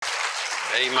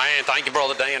Amen. Thank you,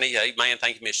 Brother Danny. Amen.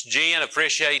 Thank you, Miss Jen.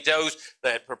 Appreciate those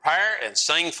that prepare and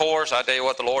sing for us. I tell you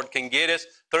what, the Lord can get us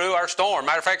through our storm.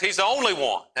 Matter of fact, He's the only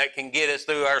one that can get us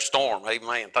through our storm.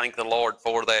 Amen. Thank the Lord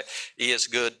for that. It is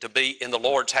good to be in the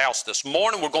Lord's house this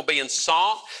morning. We're going to be in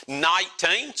Psalm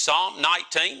 19. Psalm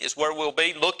 19 is where we'll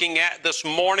be looking at this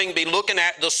morning, be looking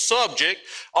at the subject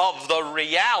of the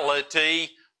reality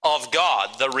of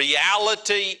God. The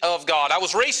reality of God. I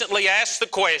was recently asked the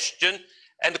question,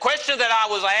 and the question that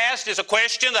I was asked is a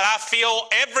question that I feel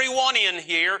everyone in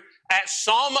here at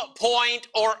some point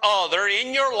or other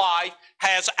in your life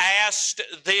has asked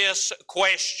this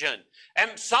question.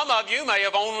 And some of you may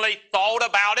have only thought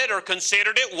about it or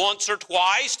considered it once or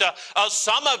twice.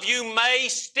 Some of you may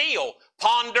still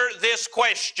ponder this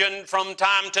question from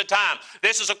time to time.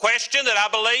 This is a question that I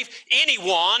believe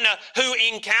anyone who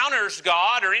encounters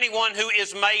God or anyone who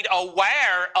is made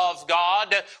aware of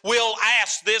God will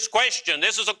ask this question.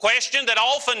 This is a question that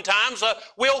oftentimes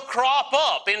will crop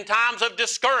up in times of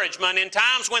discouragement, in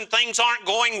times when things aren't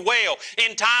going well,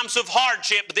 in times of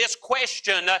hardship. This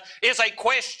question is a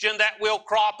question that will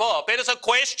crop up. It is a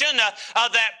question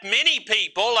that many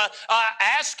people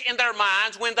ask in their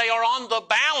minds when they are on the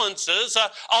balances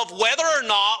of whether or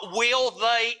not will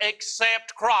they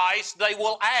accept Christ. They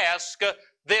will ask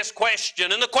this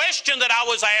question. And the question that I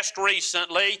was asked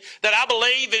recently that I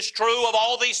believe is true of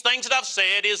all these things that I've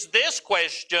said is this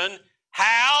question: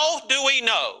 how do we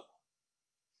know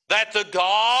that the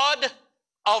God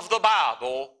of the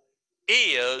Bible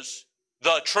is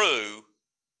the true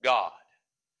God?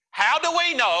 How do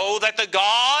we know that the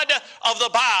God of the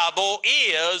Bible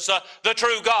is the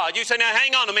true God? You say, now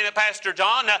hang on a minute, Pastor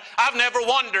John. I've never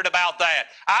wondered about that.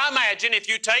 I imagine if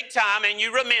you take time and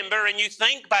you remember and you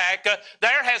think back,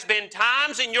 there has been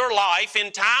times in your life,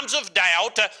 in times of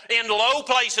doubt, in low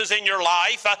places in your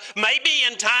life, maybe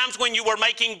in times when you were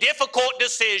making difficult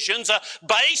decisions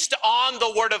based on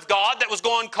the Word of God that was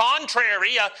going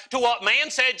contrary to what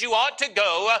man said you ought to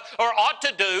go or ought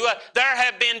to do. There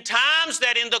have been times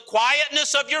that in the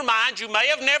quietness of your mind, you may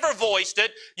have never voiced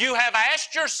it, you have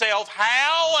asked yourself,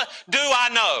 how do I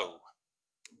know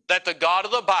that the God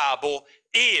of the Bible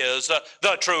is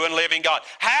the true and living God?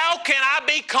 How can I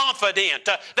be confident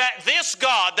that this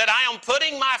God that I am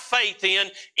putting my faith in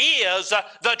is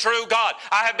the true God?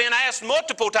 I have been asked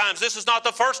multiple times. This is not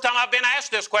the first time I've been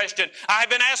asked this question. I have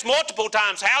been asked multiple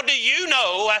times, how do you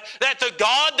know that the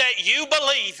God that you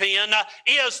believe in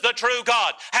is the true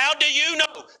God? How do you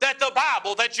know that the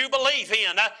Bible that you believe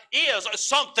in is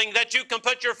something that you can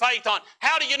put your faith on?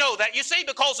 How do you know that? You see,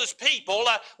 because as people,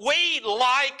 we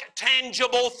like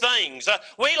tangible things.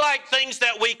 We like things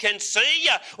that we can see.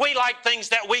 We like things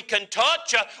that we can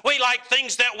touch. We like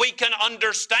things that we can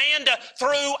understand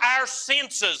through our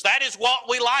senses. That is what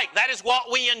we like. That is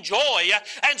what we enjoy.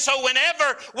 And so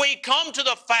whenever we come to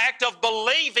the fact of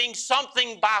believing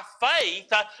something by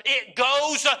faith, it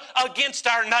goes against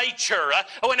our nature.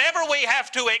 Whenever we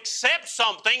have to accept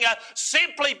something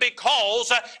simply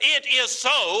because it is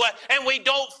so, and we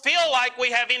don't feel like we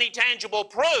have any tangible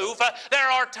proof, there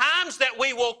are times that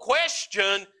we will question,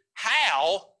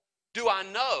 how do I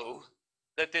know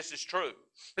that this is true?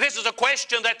 This is a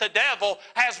question that the devil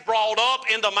has brought up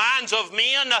in the minds of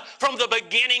men from the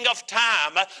beginning of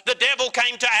time. The devil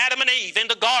came to Adam and Eve in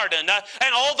the garden,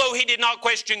 and although he did not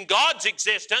question God's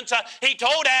existence, he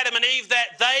told Adam and Eve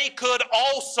that they could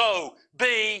also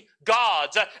be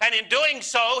gods. And in doing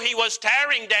so, he was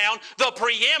tearing down the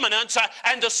preeminence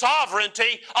and the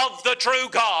sovereignty of the true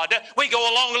God. We go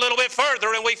along a little bit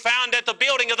further and we found at the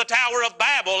building of the Tower of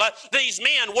Babel, these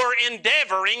men were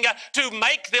endeavoring to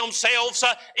make themselves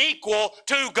equal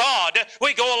to God.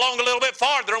 We go along a little bit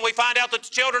farther and we find out that the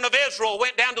children of Israel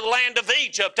went down to the land of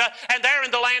Egypt, and there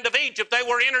in the land of Egypt they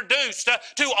were introduced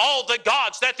to all the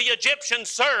gods that the Egyptians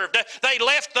served. They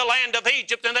left the land of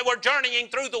Egypt and they were journeying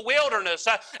through the wilderness,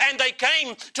 and they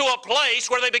came to a place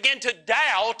where they began to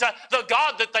doubt the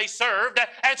God that they served,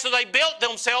 and so they built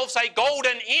themselves a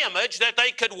golden image that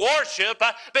they could worship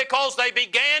because they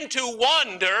began to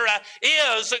wonder,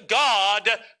 is God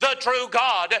the true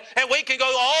God? And we can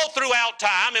go all throughout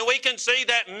time and we can see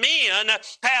that men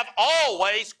have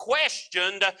always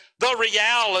questioned the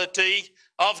reality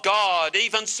of God.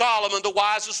 Even Solomon, the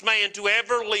wisest man to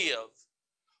ever live,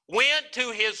 went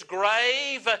to his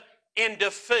grave in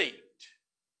defeat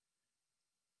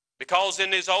because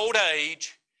in his old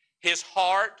age, his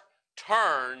heart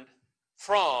turned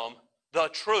from the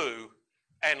true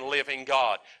and living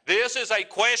God. This is a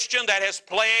question that has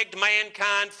plagued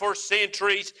mankind for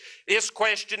centuries. This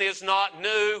question is not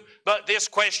new, but this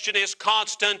question is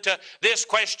constant. This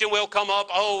question will come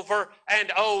up over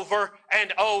and over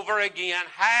and over again.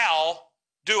 How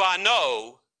do I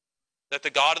know that the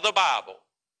God of the Bible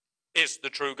is the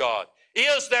true God?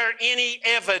 Is there any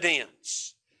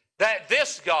evidence that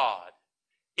this God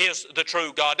is the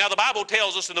true God? Now the Bible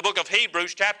tells us in the book of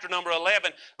Hebrews chapter number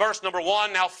 11 verse number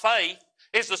 1, now faith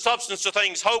is the substance of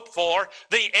things hoped for,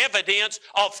 the evidence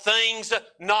of things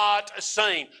not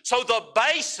seen. So the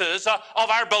basis of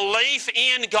our belief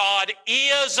in God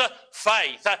is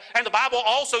faith. And the Bible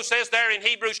also says there in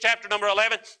Hebrews chapter number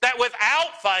 11 that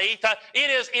without faith it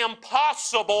is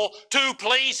impossible to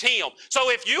please Him. So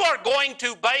if you are going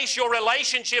to base your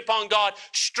relationship on God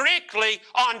strictly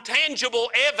on tangible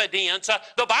evidence,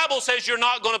 the Bible says you're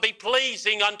not going to be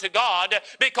pleasing unto God,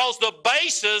 because the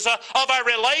basis of our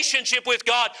relationship with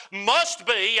God must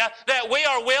be that we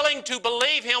are willing to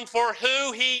believe Him for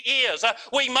who He is.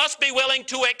 We must be willing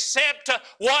to accept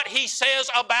what He says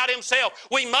about Himself.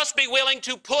 We must be willing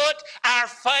to put our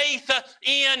faith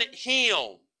in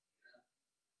Him.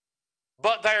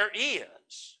 But there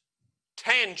is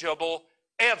tangible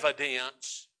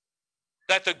evidence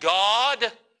that the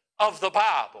God of the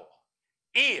Bible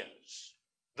is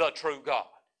the true God.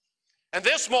 And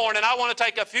this morning I want to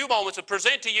take a few moments to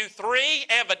present to you three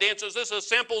evidences. This is a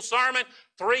simple sermon,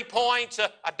 3 points.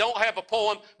 I don't have a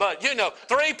poem, but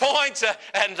 3 points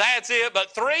and that's it.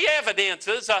 But three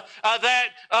evidences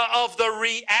of the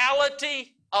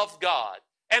reality of God.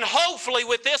 And hopefully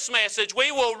with this message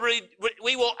we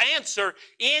will answer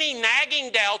any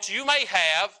nagging doubts you may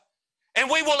have, and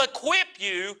we will equip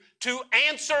you to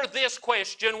answer this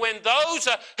question when those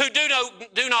who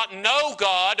do not know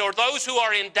God, or those who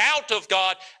are in doubt of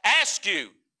God, ask you,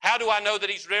 how do I know that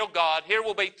He's real God? Here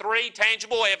will be three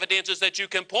tangible evidences that you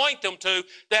can point them to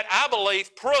that I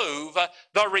believe prove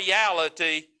the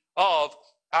reality of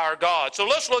our God. So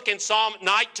let's look in Psalm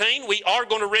 19. We are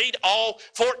going to read all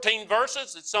 14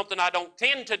 verses. It's something I don't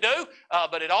tend to do,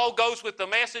 but it all goes with the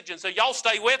message. And so y'all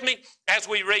stay with me as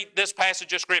we read this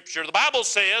passage of Scripture. The Bible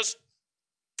says,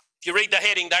 if you read the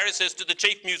heading there, it says, to the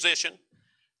chief musician,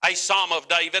 a psalm of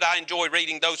David. I enjoy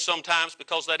reading those sometimes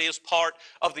because that is part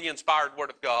of the inspired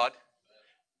Word of God.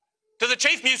 To the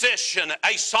chief musician,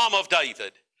 a psalm of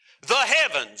David. The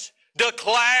heavens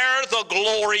declare the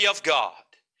glory of God,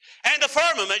 and the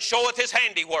firmament showeth His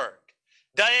handiwork.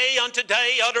 Day unto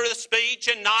day uttereth speech,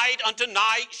 and night unto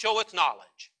night showeth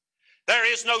knowledge. There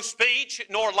is no speech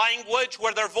nor language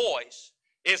where their voice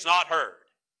is not heard.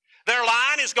 Their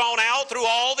line is gone out through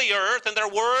all the earth, and their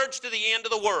words to the end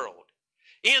of the world.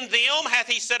 In them hath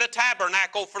He set a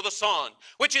tabernacle for the sun,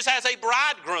 which is as a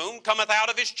bridegroom cometh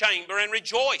out of his chamber, and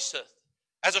rejoiceth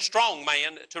as a strong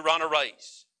man to run a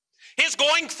race. His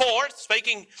going forth,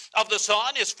 speaking of the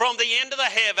sun, is from the end of the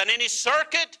heaven, and His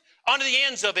circuit unto the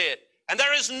ends of it, and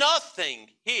there is nothing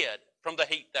hid from the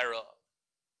heat thereof.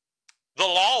 The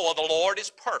law of the Lord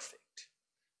is perfect,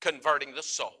 converting the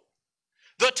soul.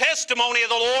 The testimony of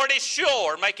the Lord is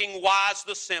sure, making wise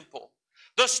the simple.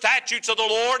 The statutes of the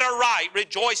Lord are right,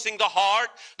 rejoicing the heart.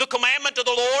 The commandment of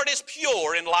the Lord is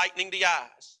pure, enlightening the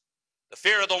eyes. The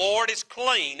fear of the Lord is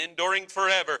clean, enduring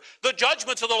forever. The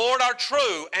judgments of the Lord are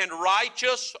true and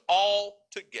righteous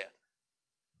altogether.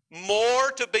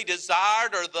 More to be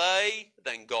desired are they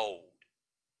than gold,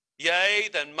 yea,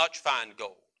 than much fine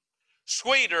gold.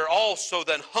 Sweeter also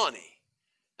than honey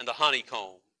and the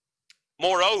honeycomb.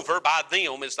 Moreover, by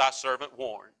them is thy servant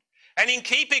warned, and in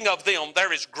keeping of them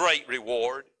there is great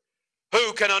reward.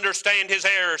 Who can understand his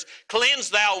errors? Cleanse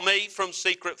thou me from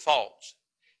secret faults.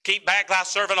 Keep back thy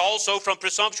servant also from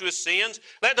presumptuous sins.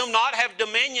 Let them not have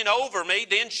dominion over me.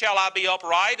 Then shall I be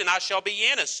upright, and I shall be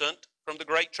innocent from the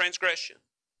great transgression.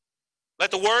 Let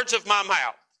the words of my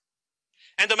mouth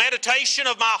and the meditation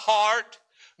of my heart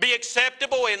be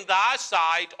acceptable in thy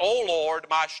sight, O Lord,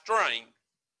 my strength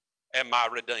and my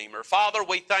Redeemer. Father,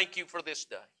 we thank you for this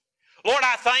day. Lord,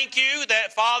 I thank you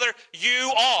that, Father,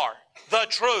 you are the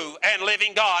true and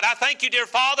living God. I thank you, dear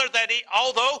Father, that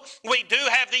although we do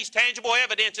have these tangible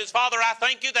evidences, Father, I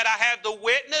thank you that I have the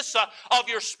witness of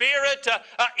your Spirit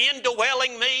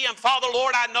indwelling me. And Father,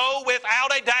 Lord, I know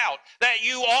without a doubt that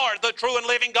you are the true and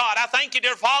living God. I thank you,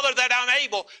 dear Father, that I'm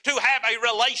able to have a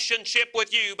relationship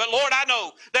with you. But Lord, I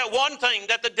know that one thing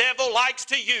that the devil likes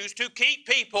to use to keep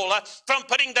people from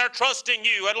putting their trust in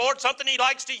you, and Lord, something he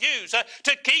likes to use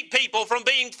to keep people from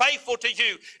being faithful to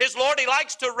you is, Lord, he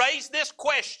likes to raise this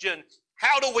question: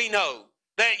 how do we know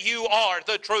that you are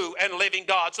the true and living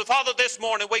God. So, Father, this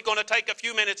morning we're going to take a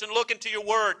few minutes and look into your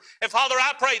word. And, Father,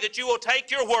 I pray that you will take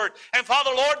your word. And,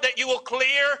 Father, Lord, that you will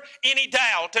clear any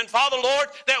doubt. And, Father, Lord,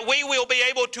 that we will be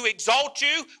able to exalt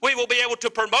you. We will be able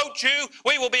to promote you.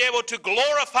 We will be able to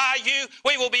glorify you.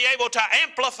 We will be able to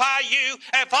amplify you.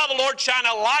 And, Father, Lord, shine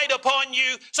a light upon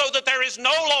you so that there is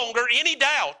no longer any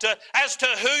doubt as to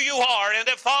who you are. And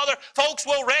that, Father, folks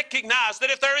will recognize that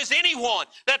if there is anyone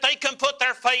that they can put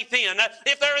their faith in,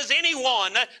 if there is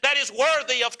anyone that is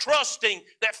worthy of trusting,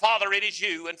 that, Father, it is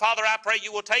you. And, Father, I pray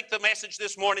you will take the message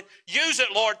this morning, use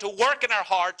it, Lord, to work in our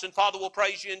hearts. And, Father, we'll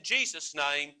praise you in Jesus'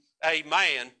 name.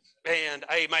 Amen and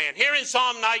amen. Here in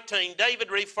Psalm 19, David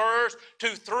refers to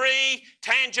three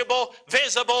tangible,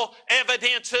 visible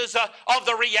evidences of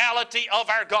the reality of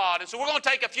our God. And so we're going to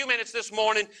take a few minutes this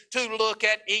morning to look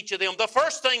at each of them. The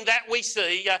first thing that we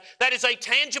see that is a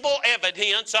tangible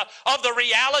evidence of the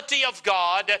reality of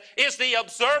God is the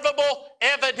observable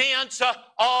evidence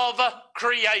of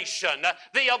creation.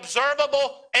 The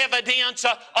observable evidence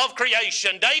of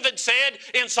creation. David said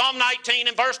in Psalm 19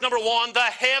 in verse number 1, the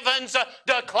heavens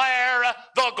declare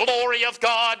the glory of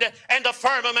God, and the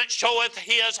firmament showeth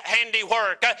his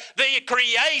handiwork. The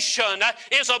creation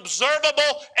is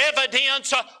observable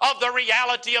evidence of the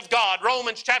reality of God.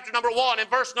 Romans chapter number 1 and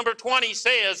verse number 20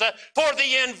 says, for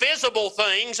the invisible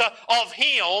things of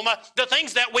him, the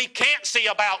things that we can't see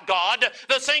about God,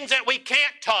 the things that we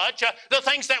can't touch, the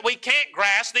things that we can't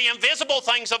grasp, the invisible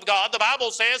things of God, the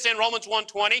Bible says in Romans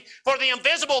 1:20, for the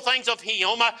invisible things of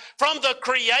him from the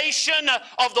creation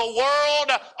of the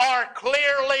world are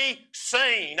clearly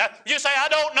seen. You say, I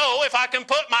don't know if I can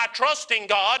put my trust in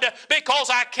God because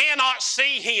I cannot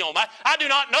see him. I do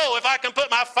not know if I can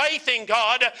put my faith in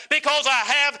God because I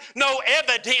have no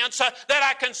evidence that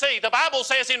I can see. The Bible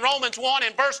says in Romans 1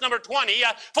 and verse number 20,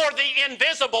 for the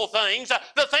invisible things,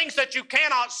 the things that you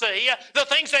cannot see, the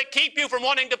things that keep you from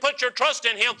wanting to put your trust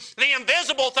in him, the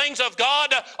invisible things of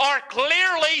God are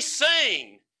clearly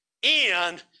seen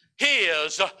in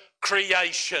his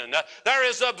creation. There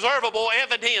is observable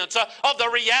evidence of the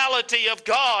reality of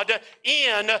God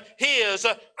in his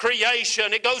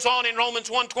creation. It goes on in Romans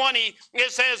 1:20.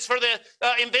 It says, for the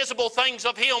invisible things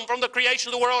of him from the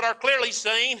creation of the world are clearly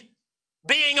seen,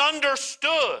 being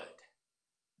understood.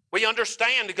 We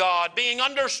understand God being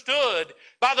understood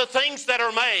by the things that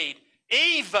are made,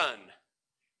 even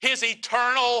his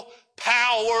eternal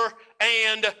power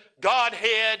and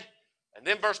Godhead. And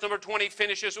then verse number 20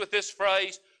 finishes with this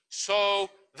phrase, so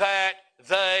that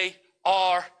they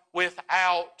are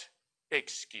without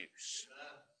excuse.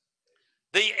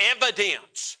 The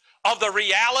evidence of the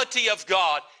reality of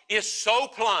God is so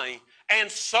plain and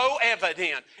so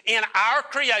evident in our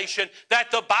creation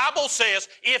that the Bible says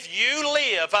if you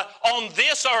live on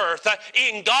this earth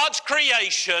in God's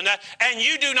creation and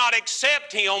you do not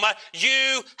accept him,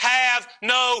 you have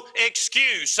no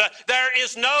excuse. There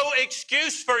is no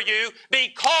excuse for you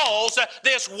because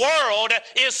this world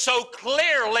is so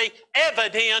clearly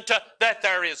evident that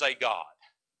there is a God.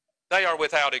 They are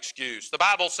without excuse. The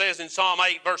Bible says in Psalm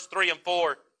 8 verse 3 and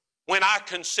 4, when I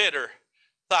consider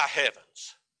thy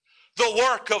heavens, the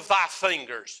work of thy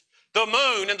fingers, the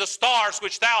moon and the stars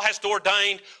which thou hast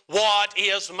ordained, what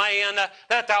is man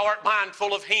that thou art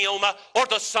mindful of him, or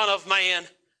the son of man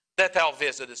that thou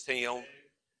visitest him?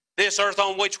 This earth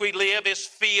on which we live is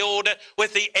filled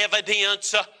with the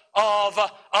evidence of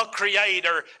a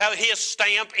creator. His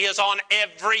stamp is on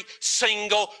every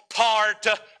single part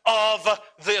of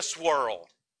this world.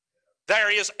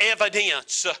 There is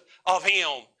evidence of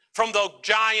him. From the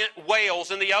giant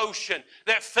whales in the ocean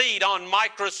that feed on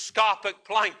microscopic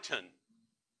plankton,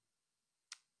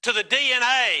 to the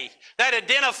DNA that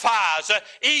identifies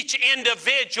each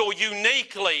individual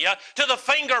uniquely, to the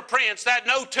fingerprints that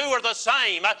no two are the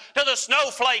same, to the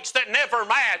snowflakes that never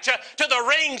match, to the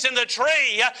rings in the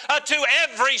tree, to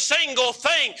every single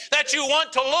thing that you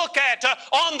want to look at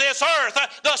on this earth,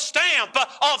 the stamp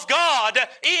of God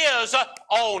is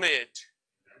on it.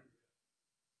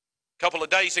 A couple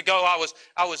of days ago,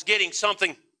 I was getting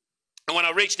something, and when I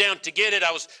reached down to get it,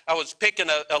 I was picking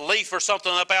a leaf or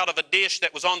something up out of a dish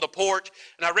that was on the porch,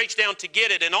 and I reached down to get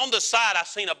it, and on the side I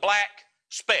seen a black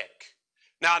speck.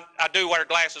 Now, I do wear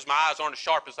glasses. My eyes aren't as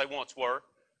sharp as they once were.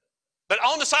 But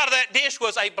on the side of that dish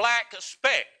was a black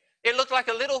speck. It looked like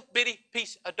a little bitty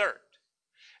piece of dirt.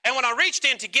 And when I reached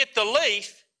in to get the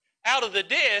leaf out of the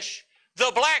dish,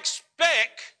 the black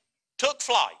speck took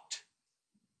flight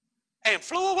and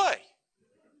flew away.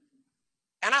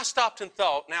 And I stopped and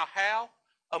thought, now how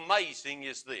amazing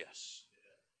is this?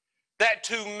 That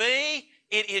to me,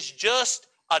 it is just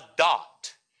a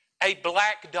dot, a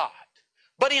black dot.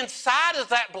 But inside of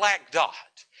that black dot,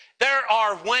 there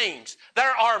are wings,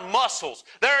 there are muscles,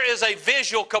 there is a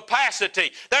visual capacity,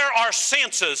 there are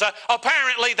senses,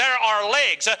 apparently there are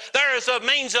legs, there is a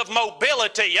means of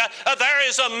mobility, there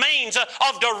is a means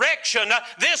of direction.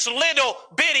 This little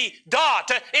bitty dot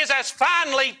is as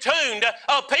finely tuned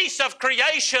a piece of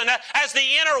creation as the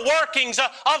inner workings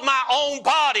of my own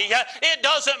body. It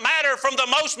doesn't matter from the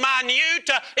most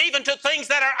minute, even to things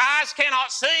that our eyes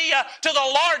cannot see, to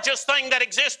the largest thing that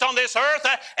exists on this earth.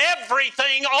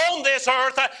 Everything on this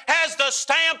earth has the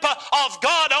stamp of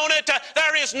God on it.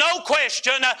 There is no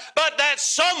question but that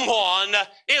someone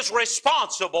is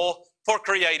responsible for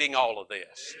creating all of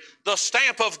this. The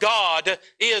stamp of God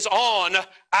is on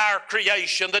our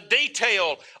creation. The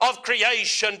detail of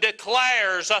creation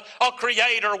declares a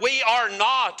creator. We are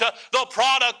not the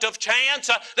product of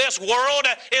chance. This world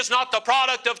is not the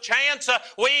product of chance.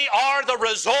 We are the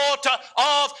result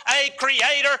of a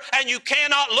creator, and you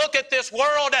cannot look at this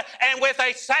world and with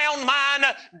a sound mind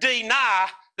deny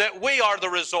that we are the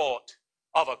result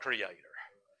of a creator.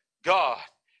 God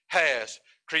has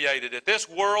created it. This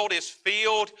world is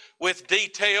filled with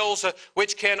details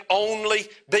which can only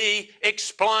be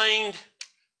explained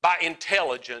by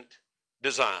intelligent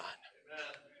design. Amen.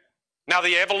 Now,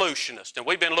 the evolutionists, and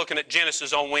we've been looking at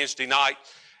Genesis on Wednesday night.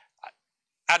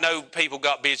 I know people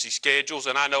got busy schedules,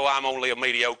 and I know I'm only a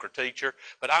mediocre teacher,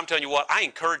 but I'm telling you what, I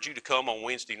encourage you to come on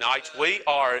Wednesday nights. We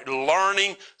are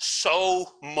learning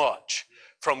so much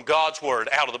from God's Word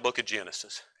out of the book of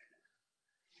Genesis.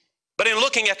 But in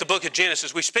looking at the book of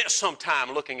Genesis, we spent some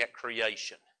time looking at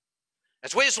creation.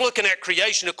 As we was looking at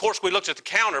creation, of course, we looked at the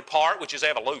counterpart, which is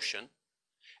evolution.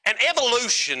 And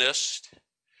evolutionists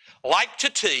like to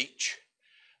teach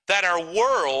that our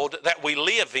world that we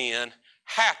live in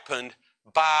happened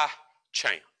by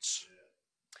chance.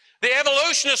 The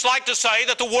evolutionists like to say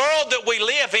that the world that we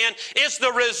live in is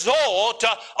the result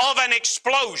of an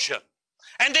explosion.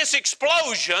 And this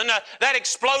explosion, that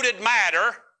exploded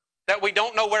matter, that we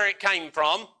don't know where it came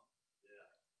from,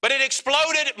 but it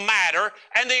exploded matter,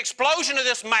 and the explosion of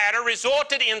this matter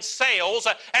resulted in cells,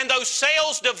 and those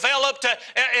cells developed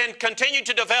and continued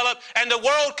to develop, and the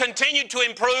world continued to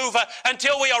improve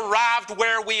until we arrived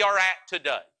where we are at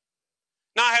today.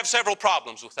 Now, I have several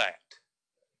problems with that.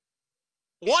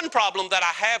 One problem that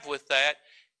I have with that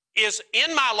is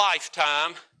in my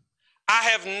lifetime, I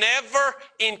have never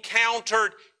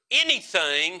encountered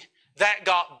anything that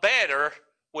got better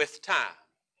with time.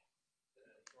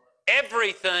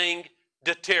 Everything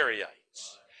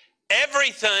deteriorates.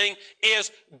 Everything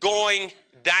is going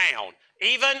down.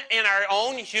 Even in our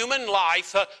own human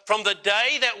life, from the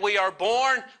day that we are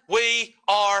born, we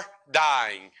are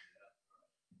dying.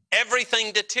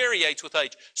 Everything deteriorates with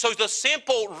age. So the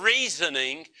simple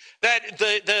reasoning that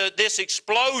this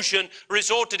explosion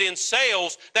resulted in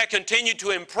cells that continued to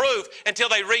improve until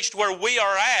they reached where we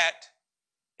are at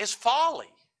is folly.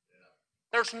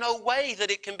 There's no way that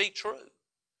it can be true.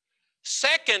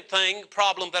 Second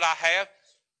problem that I have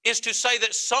is to say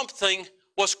that something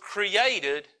was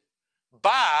created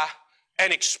by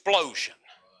an explosion.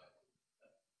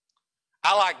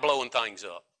 I like blowing things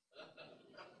up.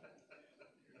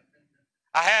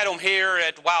 I had them here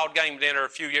at Wild Game Dinner a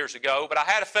few years ago, but I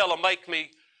had a fellow make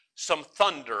me some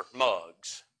thunder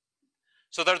mugs.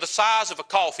 So they're the size of a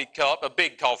coffee cup, a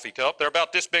big coffee cup. They're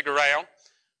about this big around.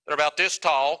 They're about this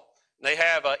tall. They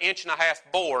have an 1.5 inch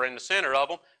bore in the center of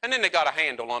them, and then they got a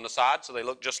handle on the side, so they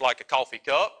look just like a coffee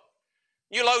cup.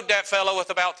 You load that fellow with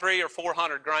about 300 or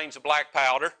 400 grains of black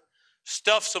powder,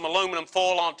 stuff some aluminum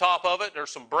foil on top of it.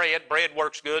 There's some bread. Bread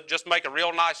works good. Just make a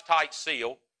real nice tight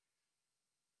seal.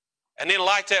 And then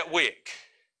light that wick.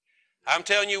 I'm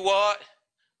telling you what,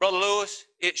 Brother Lewis,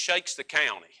 it shakes the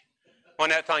county when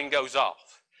that thing goes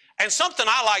off. And something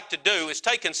I like to do is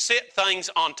take and sit things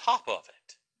on top of it.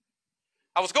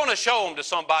 I was going to show them to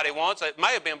somebody once. It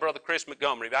may have been Brother Chris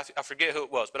Montgomery. I forget who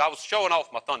it was, but I was showing off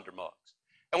my thunder mugs.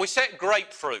 And we set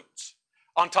grapefruits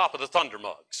on top of the thunder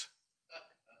mugs.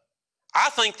 I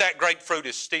think that grapefruit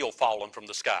is still falling from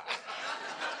the sky.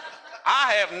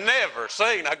 I have never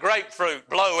seen a grapefruit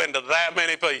blow into that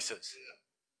many pieces.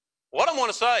 What I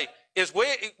want to say is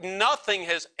nothing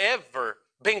has ever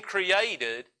been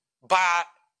created by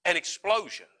an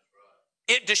explosion.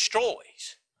 It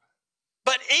destroys.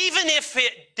 But even if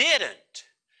it didn't,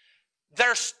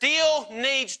 there still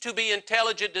needs to be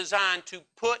intelligent design to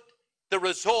put the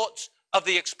results of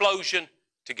the explosion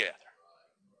together.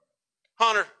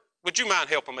 Hunter, would you mind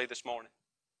helping me this morning?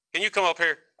 Can you come up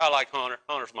here? I like Hunter.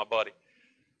 Hunter's my buddy.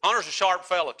 Hunter's a sharp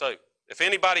fella too. If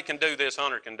anybody can do this,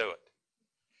 Hunter can do it.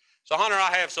 So Hunter,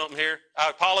 I have something here. I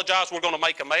apologize. We're going to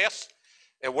make a mess.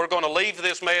 And we're going to leave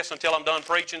this mess until I'm done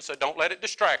preaching, so don't let it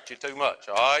distract you too much,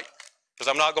 all right? Because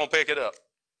I'm not going to pick it up.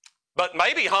 But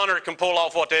maybe Hunter can pull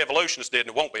off what the evolutionists did, and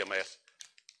it won't be a mess.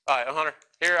 All right, Hunter,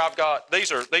 here I've got,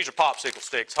 these are popsicle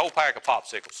sticks, whole pack of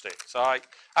popsicle sticks, all right?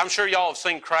 I'm sure y'all have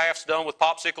seen crafts done with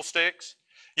popsicle sticks.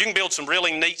 You can build some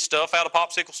really neat stuff out of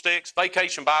popsicle sticks.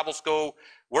 Vacation Bible School,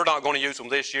 we're not going to use them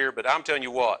this year, but I'm telling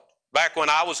you what, back when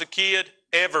I was a kid,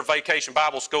 every Vacation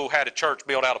Bible School had a church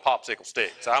built out of popsicle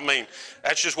sticks. I mean,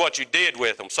 that's just what you did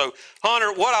with them. So,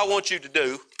 Hunter, what I want you to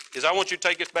do is I want you to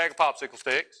take this bag of popsicle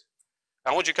sticks.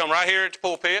 I want you to come right here at the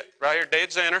pulpit, right here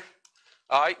dead center.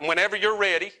 All right, and whenever you're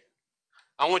ready,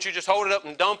 I want you to just hold it up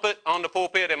and dump it on the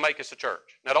pulpit and make us a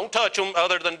church. Now, don't touch them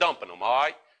other than dumping them, all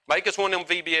right? Make us one of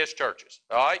them VBS churches,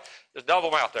 all right? Just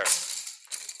double them out there.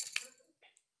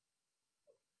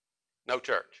 No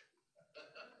church.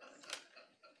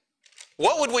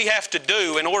 What would we have to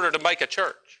do in order to make a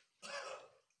church?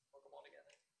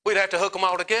 We'd have to hook them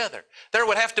all together. There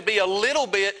would have to be a little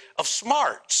bit of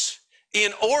smarts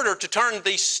in order to turn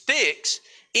these sticks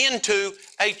into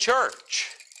a church.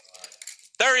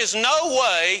 There is no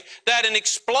way that an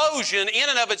explosion in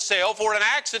and of itself or an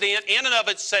accident in and of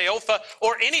itself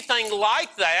or anything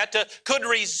like that could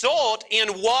result in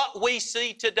what we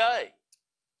see today.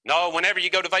 No, whenever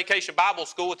you go to Vacation Bible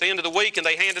School at the end of the week and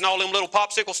they handing all them little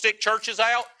popsicle stick churches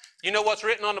out, you know what's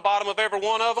written on the bottom of every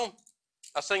one of them?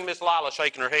 I seen Miss Lila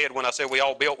shaking her head when I said we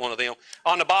all built one of them.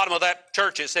 On the bottom of that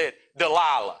church it said,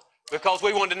 Delilah. Because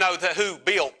we wanted to know who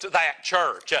built that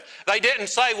church. They didn't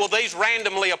say, well, these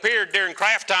randomly appeared during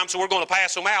craft time, so we're going to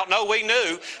pass them out. No, we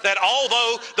knew that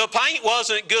although the paint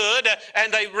wasn't good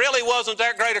and they really wasn't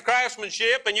that great a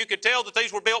craftsmanship, and you could tell that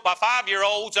these were built by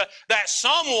 5-year-olds, that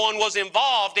someone was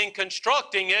involved in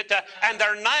constructing it, and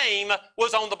their name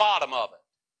was on the bottom of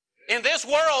it. In this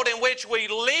world in which we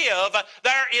live,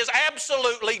 there is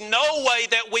absolutely no way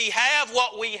that we have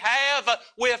what we have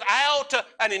without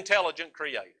an intelligent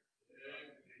creator.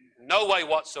 No way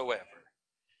whatsoever.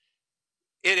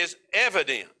 It is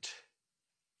evident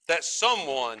that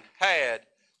someone had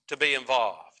to be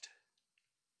involved.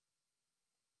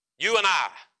 You and I,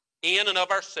 in and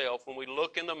of ourselves, when we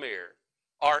look in the mirror,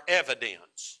 are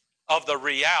evidence of the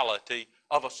reality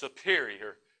of a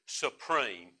superior,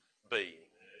 supreme being.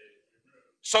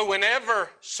 So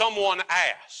whenever someone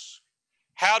asks,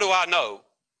 how do I know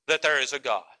that there is a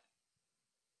God?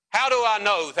 How do I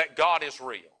know that God is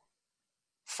real?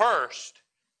 First,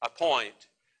 I point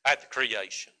at the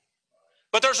creation.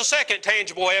 But there's a second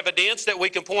tangible evidence that we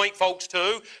can point folks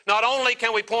to. Not only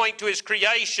can we point to His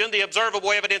creation, the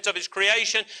observable evidence of His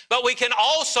creation, but we can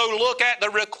also look at the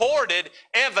recorded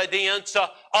evidence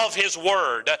of His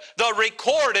Word. The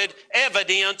recorded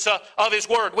evidence of His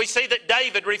Word. We see that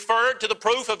David referred to the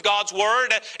proof of God's Word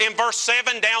in verse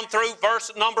 7 down through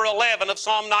verse number 11 of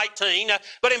Psalm 19.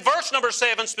 But in verse number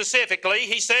 7 specifically,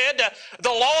 he said, the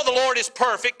law of the Lord is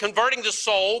perfect, converting the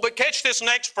soul. But catch this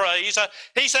next phrase.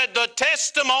 He said, the testimony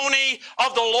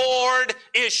of the Lord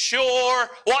is sure.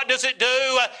 What does it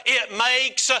do? It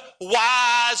makes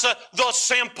wise the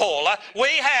simple. We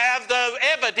have the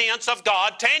evidence of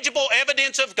God, tangible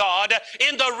evidence of God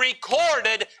in the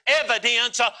recorded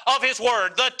evidence of His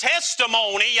Word. The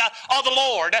testimony of the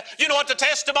Lord. You know what the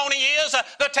testimony is?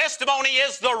 The testimony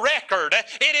is the record.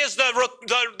 It is the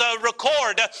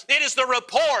record. It is the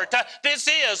report. This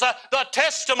is the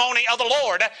testimony of the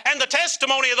Lord. And the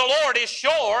testimony of the Lord is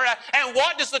sure. And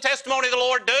what does the testimony of the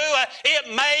Lord do? It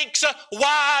makes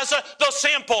wise the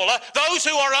simple. Those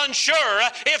who are unsure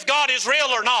if God is real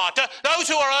or not. Those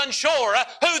who are unsure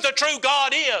who the true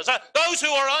God is. Those who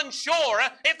are unsure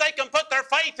if they can put their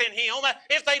faith in Him.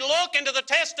 If they look into the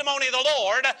testimony of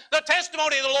the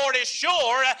testimony of the Lord is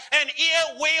sure, and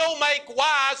it will make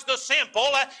wise the simple.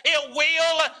 It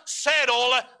will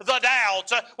settle the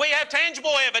doubts. We have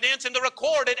tangible evidence in the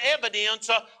recorded evidence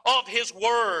of His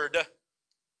Word.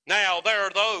 Now, there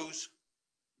are those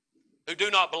who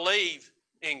do not believe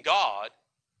in God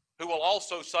who will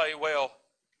also say, well,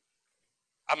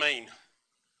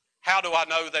 how do I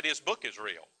know that His book is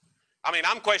real?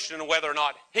 I'm questioning whether or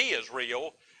not He is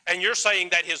real, and you're saying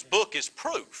that His book is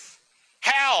proof.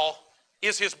 How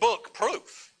is His book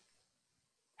proof?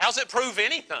 How does it prove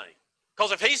anything?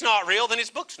 Because if He's not real, then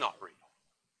His book's not real.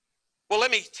 Well,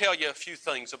 let me tell you a few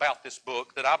things about this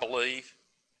book that I believe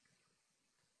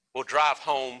will drive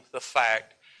home the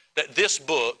fact that this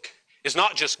book is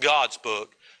not just God's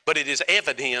book, but it is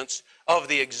evidence of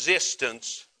the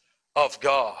existence of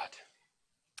God.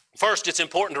 First, it's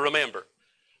important to remember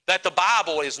that the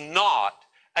Bible is not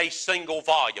a single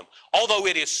volume. Although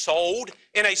it is sold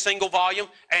in a single volume,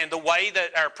 and the way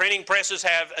that our printing presses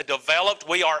have developed,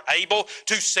 we are able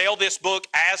to sell this book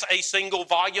as a single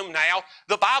volume now.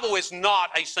 The Bible is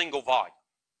not a single volume.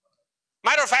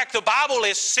 Matter of fact, the Bible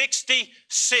is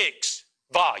 66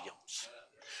 volumes.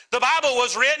 The Bible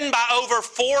was written by over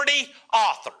 40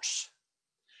 authors,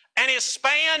 and it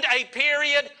spanned a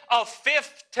period of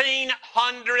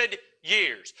 1,500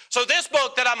 years. So this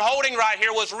book that I'm holding right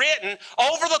here was written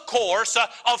over the course of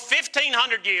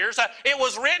 1,500 years. It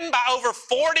was written by over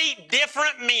 40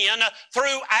 different men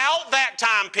throughout that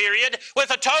time period, with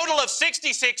a total of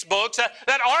 66 books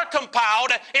that are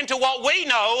compiled into what we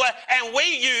know and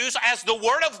we use as the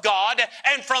Word of God.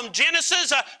 And from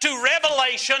Genesis to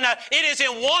Revelation, it is in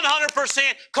 100%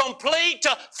 complete,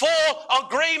 full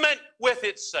agreement with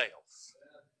itself.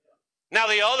 Now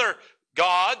the other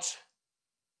gods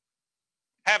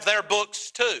have their books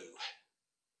too.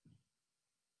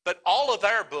 But all of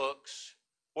their books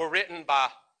were written by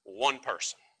one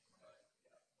person.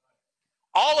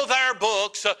 All of their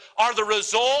books are the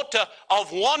result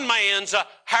of one man's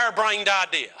harebrained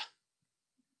idea.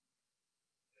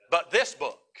 But this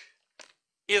book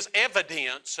is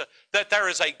evidence that there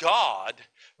is a God,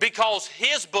 because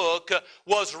his book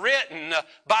was written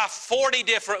by 40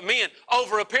 different men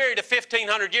over a period of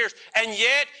 1,500 years, and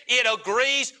yet it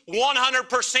agrees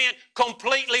 100%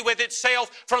 completely with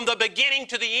itself from the beginning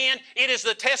to the end. It is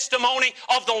the testimony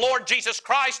of the Lord Jesus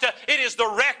Christ. It is the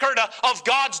record of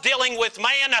God's dealing with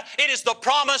man. It is the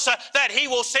promise that he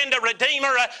will send a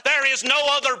Redeemer. There is no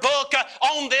other book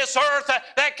on this earth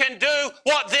that can do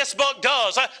what this book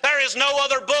does. There is no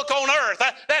other book on earth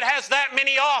that has that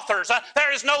many authors.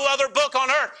 There is no other book on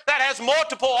earth that has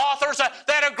multiple authors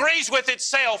that agrees with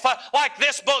itself like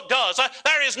this book does.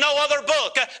 There is no other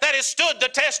book that has stood the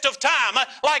test of time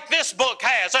like this book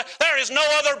has. There is no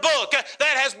other book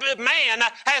that man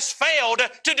has failed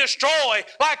to destroy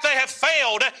like they have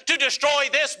failed to destroy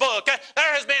this book.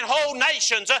 There has been whole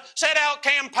nations set out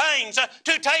campaigns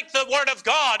to take the Word of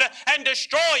God and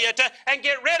destroy it and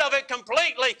get rid of it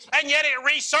completely, and yet it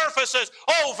resurfaces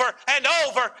over and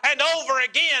over and over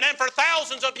again. And for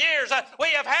thousands of years we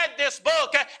have had this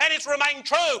book, and it's remained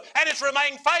true and it's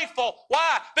remained faithful.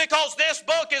 Why? Because this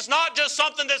book is not just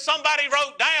something that somebody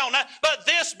wrote down, but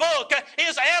this book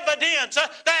is evidence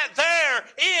that there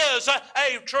is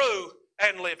a true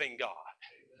and living God.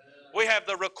 We have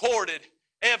the recorded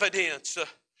evidence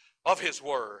of His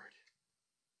Word.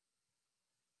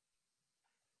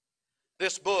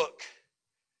 This book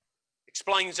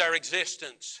explains our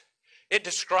existence. It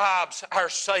describes our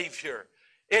Savior.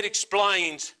 It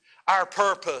explains our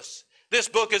purpose. This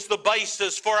book is the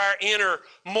basis for our inner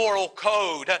moral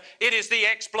code. It is the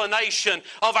explanation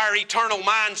of our eternal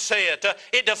mindset.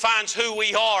 It defines who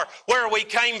we are, where we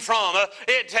came from.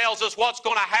 It tells us what's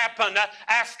going to happen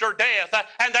after death.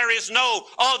 And there is no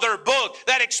other book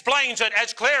that explains it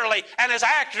as clearly and as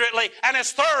accurately and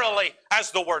as thoroughly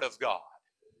as the Word of God.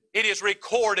 It is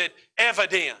recorded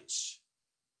evidence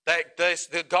that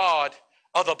the God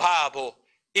of the Bible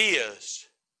is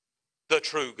the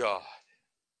true God.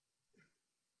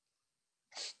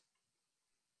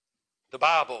 The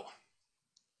Bible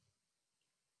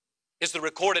is the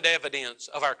recorded evidence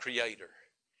of our Creator.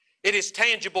 It is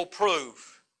tangible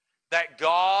proof that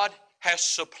God has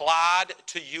supplied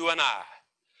to you and I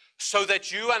so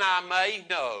that you and I may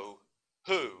know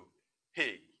who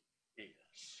He is.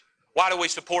 Why do we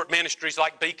support ministries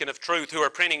like Beacon of Truth, who are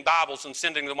printing Bibles and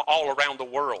sending them all around the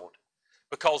world?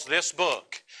 Because this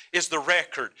book is the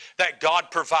record that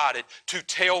God provided to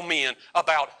tell men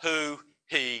about who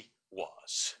He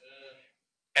was.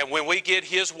 And when we get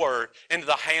His Word into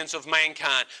the hands of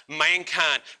mankind,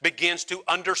 mankind begins to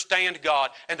understand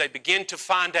God, and they begin to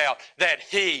find out that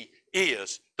He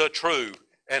is the true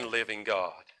and living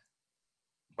God.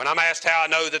 When I'm asked how I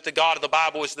know that the God of the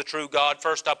Bible is the true God,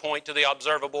 first I point to the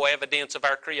observable evidence of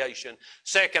our creation.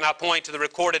 Second, I point to the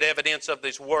recorded evidence of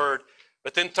this Word.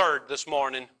 But then third, this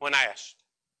morning, when asked,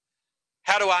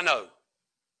 how do I know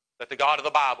that the God of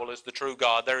the Bible is the true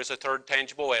God? There is a third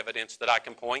tangible evidence that I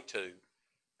can point to,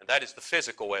 and that is the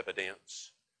physical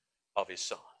evidence of His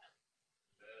Son.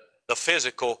 The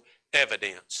physical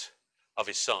evidence of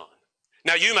His Son.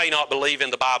 Now, you may not believe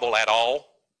in the Bible at all,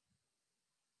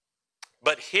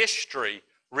 but history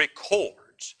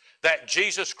records that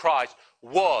Jesus Christ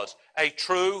was a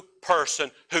true person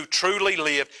who truly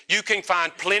lived. You can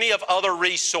find plenty of other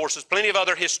resources, plenty of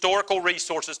other historical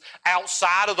resources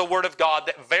outside of the Word of God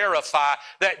that verify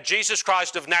that Jesus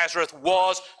Christ of Nazareth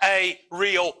was a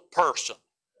real person.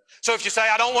 So if you say,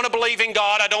 I don't want to believe in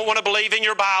God, I don't want to believe in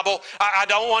your Bible, I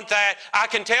don't want that, I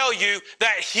can tell you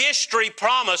that history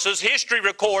promises, history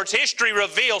records, history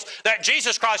reveals that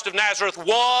Jesus Christ of Nazareth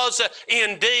was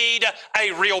indeed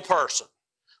a real person.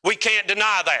 We can't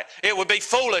deny that. It would be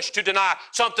foolish to deny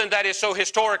something that is so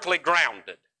historically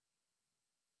grounded.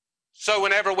 So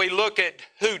whenever we look at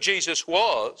who Jesus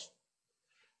was,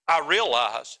 I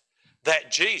realize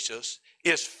that Jesus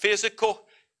is physical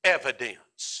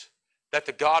evidence that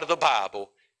the God of the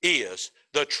Bible is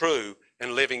the true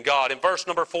and living God. In verse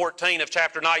number 14 of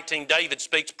chapter 19, David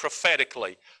speaks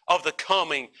prophetically of the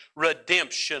coming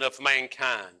redemption of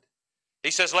mankind.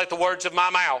 He says, let the words of my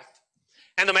mouth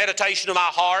and the meditation of my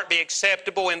heart be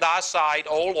acceptable in thy sight,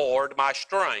 O Lord, my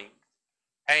strength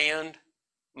and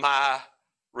my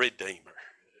Redeemer.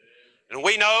 And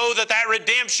we know that that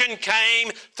redemption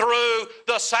came through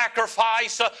the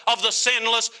sacrifice of the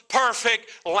sinless, perfect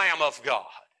Lamb of God.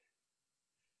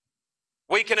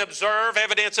 We can observe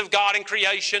evidence of God in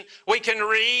creation. We can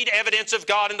read evidence of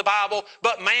God in the Bible.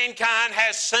 But mankind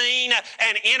has seen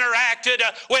and interacted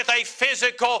with a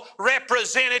physical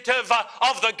representative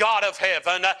of the God of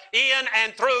heaven in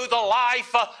and through the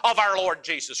life of our Lord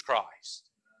Jesus Christ.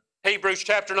 Hebrews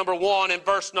chapter number 1 and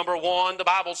verse number 1, the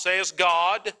Bible says,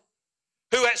 God,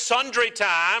 who at sundry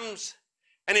times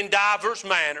and in divers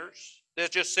manners, this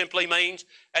just simply means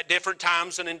at different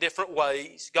times and in different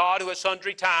ways, God who at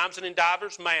sundry times and in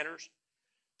divers manners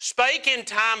spake in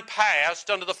time past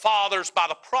unto the fathers by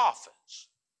the prophets,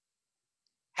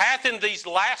 hath in these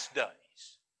last days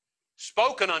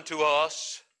spoken unto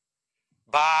us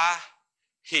by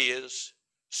His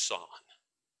Son.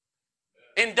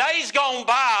 In days gone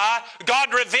by,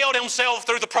 God revealed Himself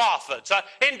through the prophets.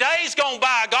 In days gone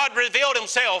by, God revealed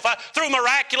Himself through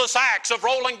miraculous acts of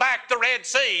rolling back the Red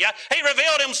Sea. He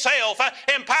revealed Himself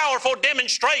in powerful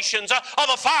demonstrations of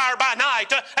a fire by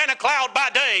night and a cloud by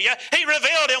day. He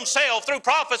revealed Himself through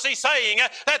prophecy saying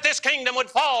that this kingdom would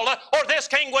fall or this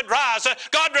king would rise.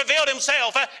 God revealed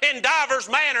Himself in divers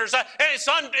manners,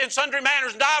 in sundry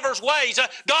manners, divers ways.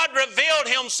 God revealed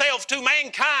Himself to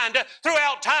mankind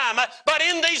throughout time. But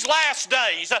in these last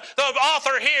days, the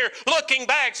author here looking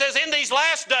back says in these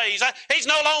last days, He's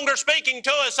no longer speaking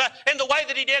to us in the way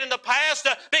that He did in the past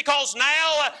because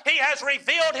now He has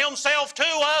revealed Himself to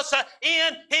us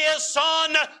in His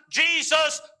Son,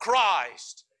 Jesus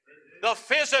Christ. The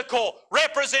physical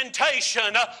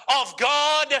representation of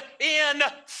God in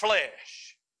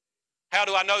flesh. How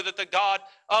do I know that the God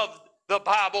of the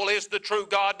Bible is the true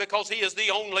God? Because He is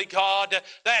the only God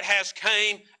that has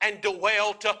came and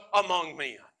dwelt among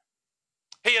men.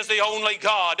 He is the only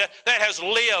God that has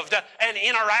lived and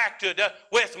interacted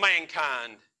with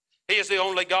mankind. He is the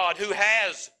only God who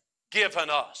has given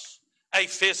us a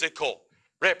physical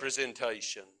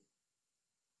representation.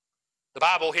 The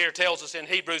Bible here tells us in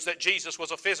Hebrews that Jesus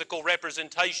was a physical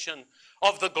representation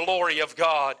of the glory of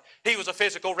God. He was a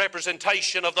physical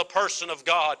representation of the person of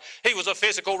God. He was a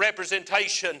physical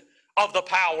representation of the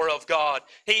power of God.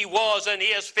 He was and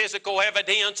is physical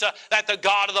evidence that the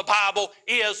God of the Bible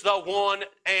is the one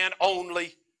and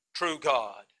only true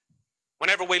God.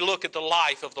 Whenever we look at the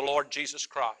life of the Lord Jesus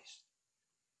Christ,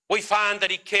 we find that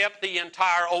He kept the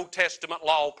entire Old Testament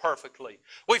law perfectly.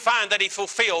 We find that He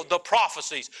fulfilled the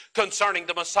prophecies concerning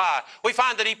the Messiah. We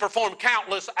find that He performed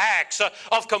countless acts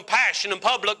of compassion and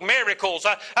public miracles.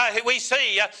 We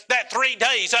see that 3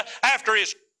 days after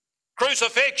His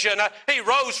crucifixion, He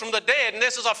rose from the dead, and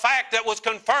this is a fact that was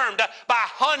confirmed by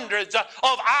hundreds of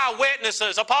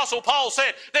eyewitnesses. Apostle Paul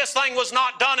said this thing was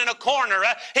not done in a corner.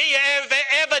 He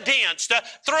evidenced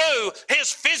through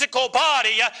His physical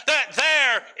body that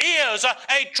there is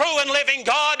a true and living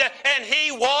God, and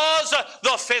He was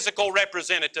the physical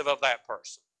representative of that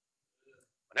person.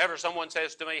 Whenever someone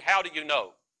says to me, how do you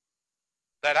know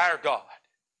that our God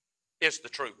is the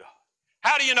true God?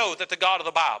 How do you know that the God of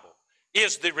the Bible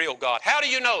is the real God? How do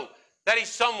you know that He's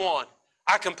someone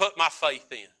I can put my faith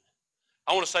in?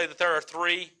 I want to say that there are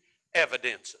 3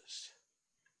 evidences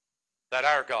that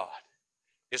our God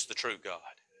is the true God.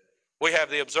 We have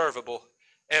the observable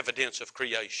evidence of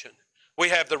creation. We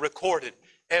have the recorded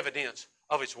evidence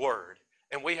of His Word.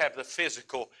 And we have the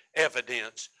physical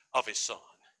evidence of His Son.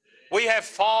 We have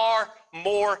far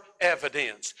more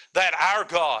evidence that our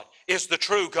God is the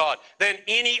true God than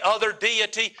any other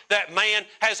deity that man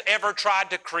has ever tried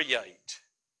to create.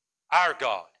 Our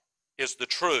God is the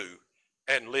true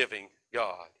and living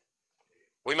God.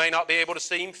 We may not be able to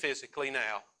see Him physically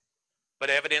now, but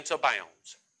evidence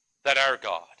abounds that our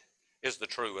God is the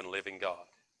true and living God.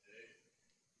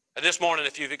 And this morning,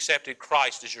 if you've accepted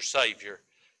Christ as your Savior,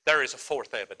 there is a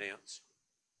 4th evidence.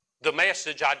 the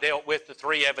message, I dealt with the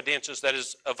three evidences that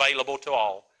is available to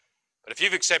all. But if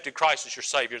you've accepted Christ as your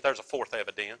Savior, there's a fourth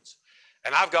evidence.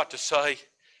 And I've got to say,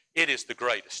 it is the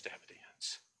greatest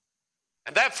evidence.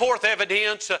 And that fourth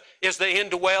evidence is the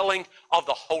indwelling of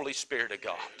the Holy Spirit of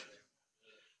God.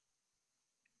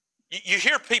 You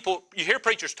hear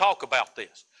preachers talk about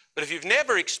this, but if you've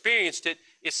never experienced it,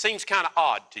 it seems kind of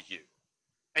odd to you.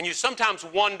 And you sometimes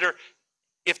wonder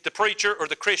if the preacher or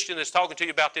the Christian that's talking to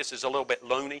you about this is a little bit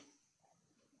loony.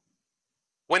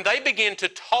 When they begin to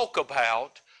talk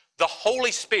about the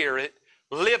Holy Spirit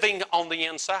living on the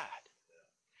inside,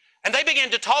 and they begin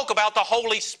to talk about the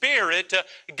Holy Spirit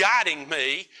guiding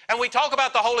me, and we talk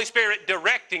about the Holy Spirit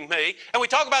directing me, and we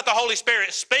talk about the Holy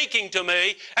Spirit speaking to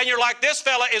me, and you're like, this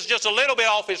fella is just a little bit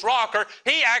off his rocker.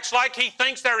 He acts like he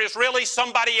thinks there is really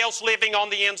somebody else living on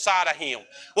the inside of him.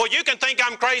 Well, you can think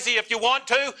I'm crazy if you want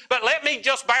to, but let me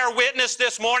just bear witness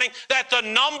this morning that the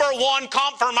number one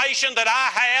confirmation that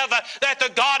I have that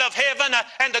the God of heaven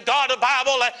and the God of the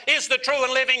Bible is the true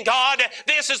and living God.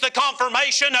 This is the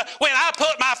confirmation. When I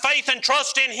put my faith and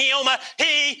trust in Him,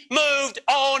 He moved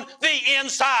on the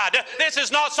inside. This is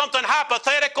not something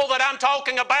hypothetical that I'm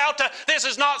talking about. This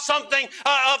is not something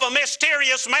of a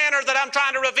mysterious manner that I'm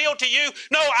trying to reveal to you.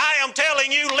 No, I am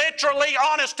telling you literally,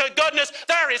 honest to goodness,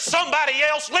 there is somebody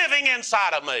else living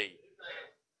inside of me.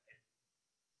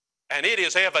 And it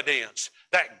is evidence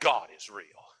that God is real.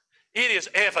 It is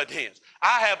evidence.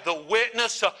 I have the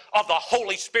witness of the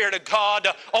Holy Spirit of God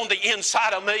on the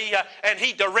inside of me, and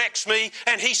He directs me,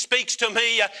 and He speaks to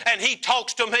me, and He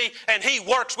talks to me, and He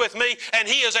works with me, and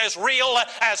He is as real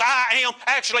as I am.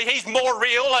 Actually, He's more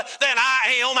real than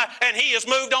I am, and He is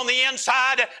moved on the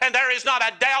inside, and there is not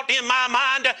a doubt in my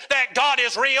mind that God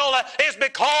is real. It's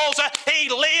because He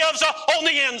lives on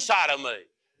the inside of me.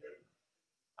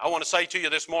 I want to say to you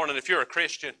this morning, if you're a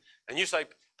Christian, and you say,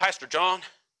 Pastor John,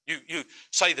 you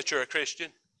say that you're a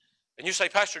Christian, and you say,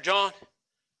 Pastor John,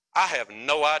 I have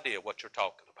no idea what you're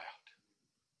talking about.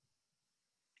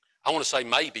 I want to say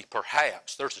maybe,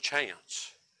 perhaps, there's a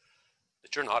chance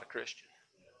that you're not a Christian.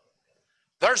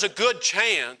 There's a good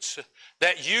chance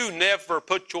that you never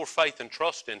put your faith and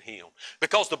trust in Him.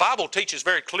 Because the Bible teaches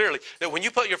very clearly that when you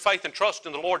put your faith and trust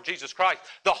in the Lord Jesus Christ,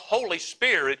 the Holy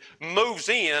Spirit moves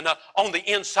in on the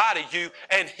inside of you,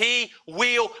 and He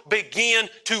will begin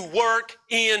to work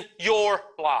in your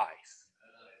life.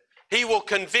 He will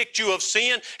convict you of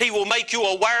sin. He will make you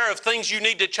aware of things you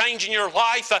need to change in your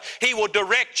life. He will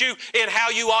direct you in how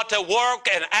you ought to work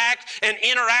and act and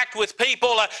interact with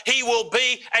people. He will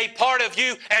be a part of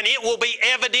you, and it will be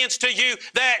evidence to you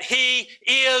that He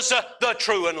is the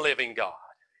true and living God.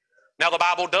 Now, the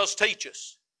Bible does teach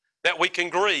us that we can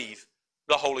grieve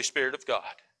the Holy Spirit of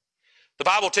God. The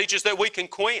Bible teaches that we can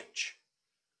quench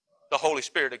the Holy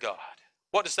Spirit of God.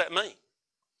 What does that mean?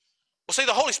 Well, see,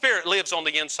 the Holy Spirit lives on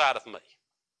the inside of me.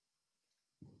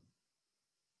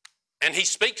 And He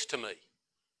speaks to me.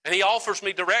 And He offers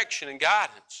me direction and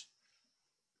guidance.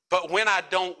 But when I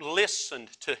don't listen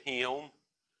to Him,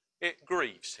 it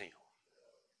grieves Him.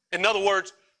 In other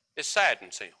words, it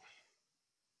saddens Him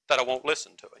that I won't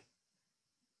listen to Him.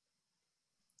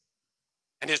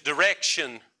 And His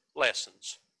direction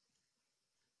lessens.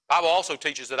 The Bible also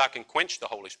teaches that I can quench the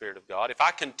Holy Spirit of God. If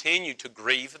I continue to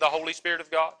grieve the Holy Spirit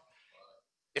of God,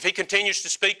 if He continues to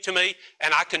speak to me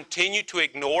and I continue to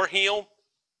ignore Him,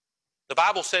 the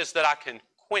Bible says that I can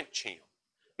quench Him.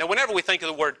 Now, whenever we think of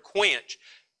the word quench,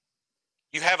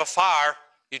 you have a fire,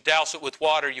 you douse it with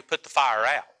water, you put the fire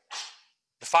out.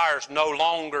 The fire is no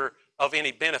longer of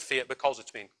any benefit because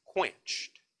it's been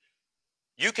quenched.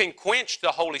 You can quench the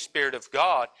Holy Spirit of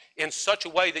God in such a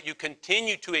way that you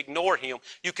continue to ignore Him,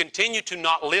 you continue to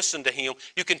not listen to Him,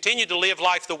 you continue to live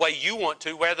life the way you want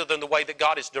to rather than the way that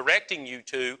God is directing you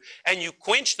to, and you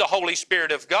quench the Holy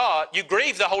Spirit of God, you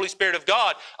grieve the Holy Spirit of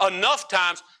God enough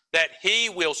times that He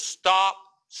will stop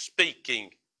speaking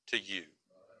to you.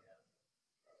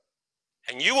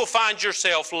 And you will find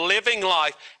yourself living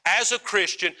life as a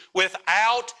Christian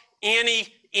without any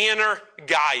inner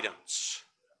guidance.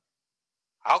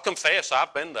 I'll confess,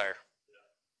 I've been there.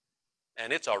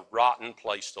 And it's a rotten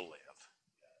place to live.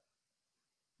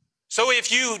 So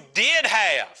if you did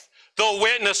have the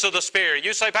witness of the Spirit,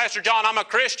 you say, Pastor John, I'm a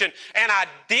Christian, and I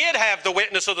did have the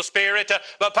witness of the Spirit,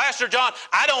 but Pastor John,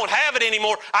 I don't have it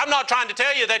anymore. I'm not trying to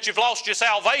tell you that you've lost your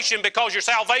salvation because your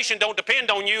salvation don't depend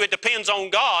on you. It depends on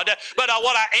God. But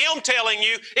what I am telling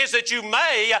you is that you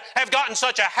may have gotten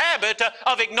such a habit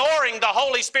of ignoring the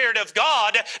Holy Spirit of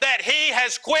God that He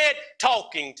has quit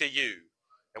talking to you.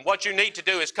 And what you need to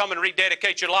do is come and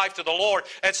rededicate your life to the Lord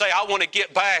and say, I want to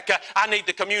get back. I need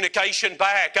the communication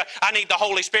back. I need the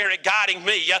Holy Spirit guiding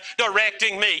me,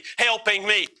 directing me, helping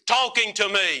me, talking to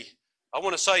me. I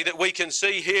want to say that we can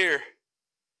see here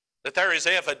that there is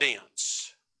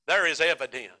evidence. There is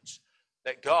evidence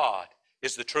that God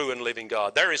is the true and living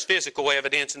God. There is physical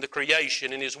evidence in the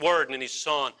creation, in His Word and in His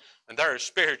Son. And there is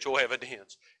spiritual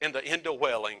evidence in the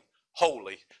indwelling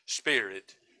Holy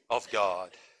Spirit of God.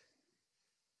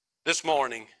 This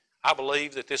morning, I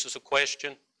believe that this is a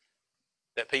question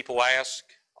that people ask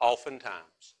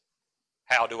oftentimes.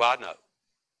 How do I know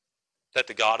that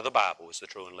the God of the Bible is the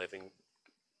true and living,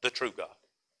 the true God?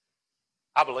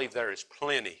 I believe there is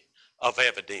plenty of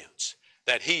evidence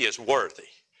that He is worthy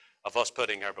of us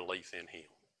putting our belief in Him.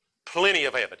 Plenty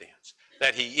of evidence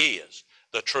that He is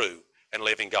the true and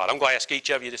living God. I'm going to ask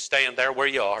each of you to stand there where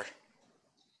you are.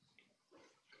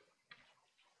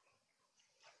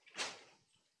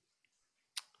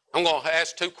 I'm going to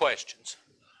ask two questions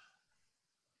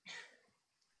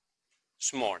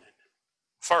this morning.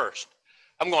 First,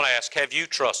 I'm going to ask, have you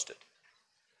trusted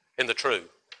in the true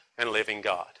and living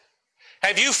God?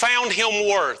 Have you found Him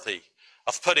worthy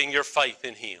of putting your faith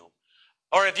in Him?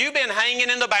 Or have you been hanging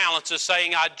in the balances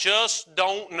saying, I just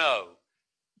don't know?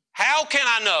 How can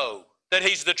I know that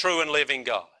He's the true and living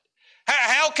God?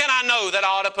 How can I know that I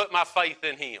ought to put my faith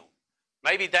in Him?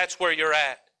 Maybe that's where you're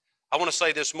at. I want to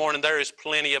say this morning, there is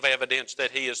plenty of evidence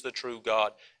that He is the true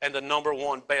God. And the number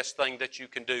one best thing that you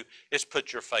can do is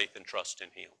put your faith and trust in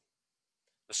Him.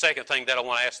 The second thing that I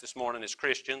want to ask this morning is,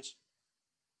 Christians,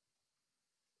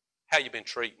 how you been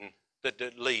treating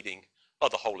the leading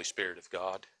of the Holy Spirit of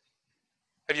God?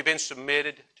 Have you been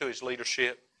submitted to His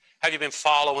leadership? Have you been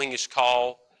following His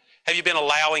call? Have you been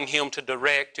allowing Him to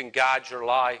direct and guide your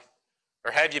life?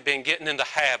 Or have you been getting in the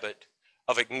habit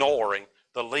of ignoring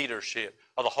the leadership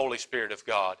of the Holy Spirit of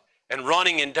God and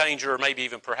running in danger, or maybe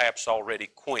even perhaps already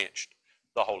quenched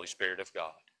the Holy Spirit of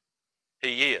God?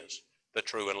 He is the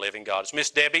true and living God. As Miss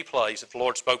Debbie plays, if the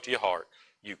Lord spoke to your heart,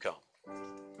 you come.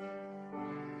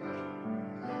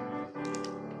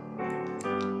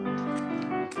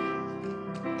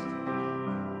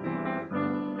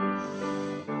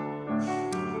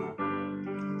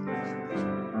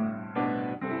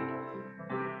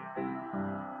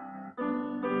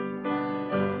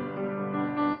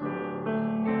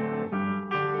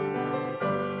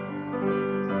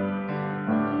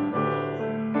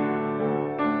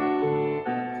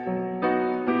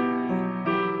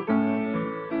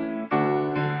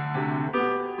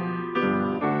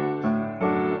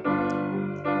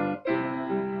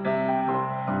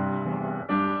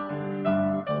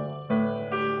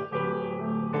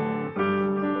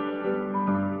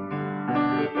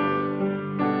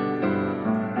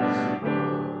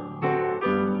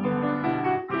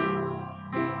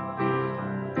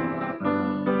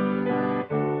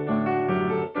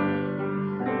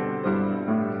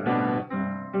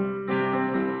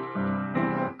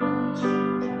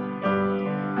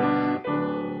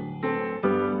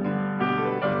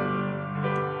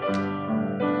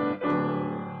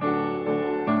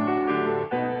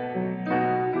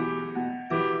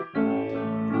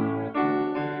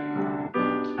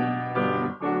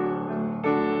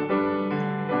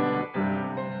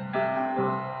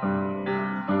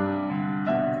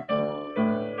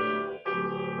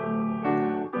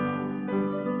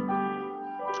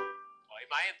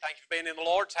 Amen. Thank you for being in the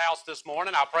Lord's house this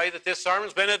morning. I pray that this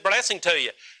sermon's been a blessing to you.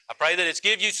 I pray that it's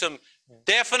give you some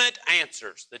definite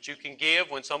answers that you can give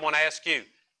when someone asks you,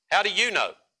 how do you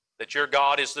know that your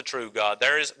God is the true God?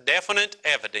 There is definite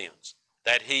evidence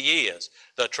that He is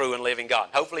the true and living God.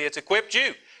 Hopefully it's equipped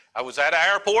you. I was at an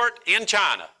airport in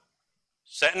China,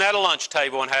 sitting at a lunch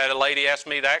table, and had a lady ask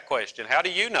me that question. How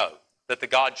do you know that the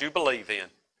God you believe in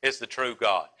is the true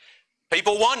God?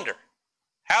 People wonder,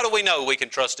 how do we know we can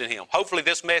trust in Him? Hopefully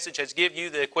this message has given you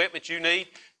the equipment you need,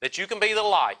 that you can be the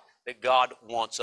light that God wants us